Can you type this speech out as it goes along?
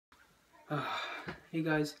Uh, hey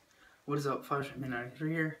guys, what is up? Flyers Midnight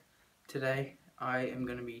here. Today I am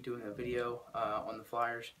going to be doing a video on the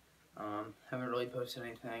Flyers. Haven't really posted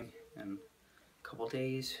anything in a couple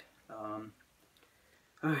days.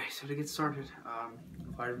 Alright, so to get started,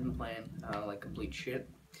 Flyers have been playing like complete shit.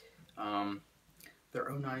 They're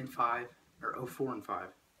 0-9-5, or 0-4-5,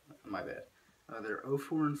 my bad. They're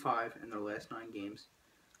 0-4-5 in their last 9 games.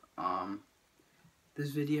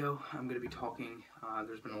 This video, I'm going to be talking,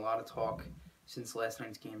 there's been a lot of talk since last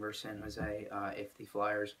night's game versus San Jose, if the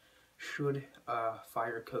Flyers should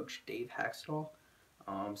fire coach Dave Hakstol.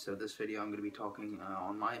 So this video I'm going to be talking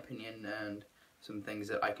on my opinion and some things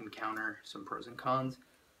that I can counter, some pros and cons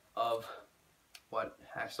of what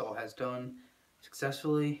Hakstol has done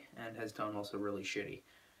successfully and has done also really shitty.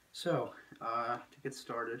 So, to get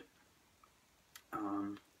started,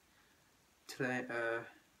 today,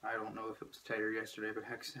 I don't know if it was today or yesterday, but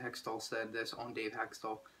Hakstol said this on Dave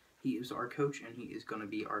Hakstol. He is our coach, and he is going to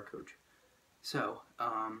be our coach. So,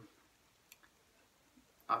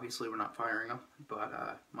 obviously we're not firing him,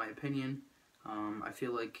 but my opinion, I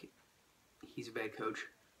feel like he's a bad coach.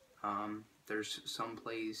 There's some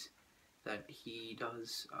plays that he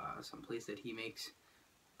does, some plays that he makes,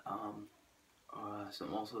 some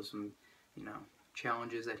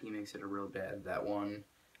challenges that he makes that are real bad. That one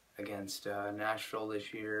against Nashville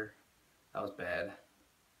this year, that was bad.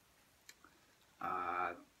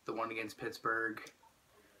 The one against Pittsburgh,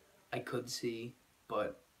 I could see,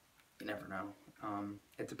 but you never know.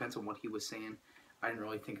 It depends on what he was saying. I didn't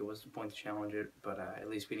really think it was the point to challenge it, but at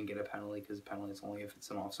least we didn't get a penalty, because the penalty is only if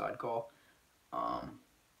it's an offside call.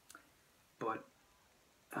 But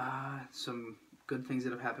some good things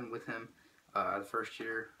that have happened with him. The first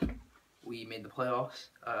year we made the playoffs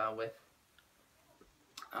with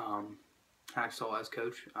Hakstol as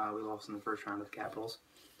coach. We lost in the first round of the Capitals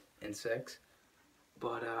in 6.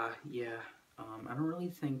 But yeah, I don't really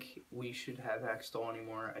think we should have Hakstol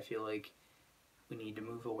anymore. I feel like we need to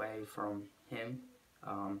move away from him.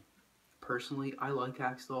 Personally, I like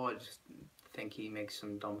Hakstol. I just think he makes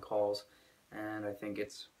some dumb calls, and I think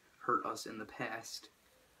it's hurt us in the past.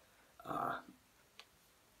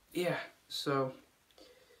 Yeah, so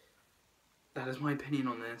that is my opinion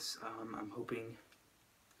on this. I'm hoping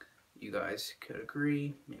you guys could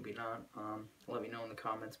agree, maybe not. Let me know in the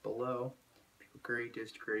comments below if you agree,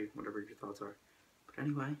 disagree, whatever your thoughts are. But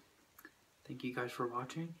anyway, thank you guys for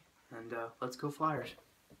watching, and let's go Flyers.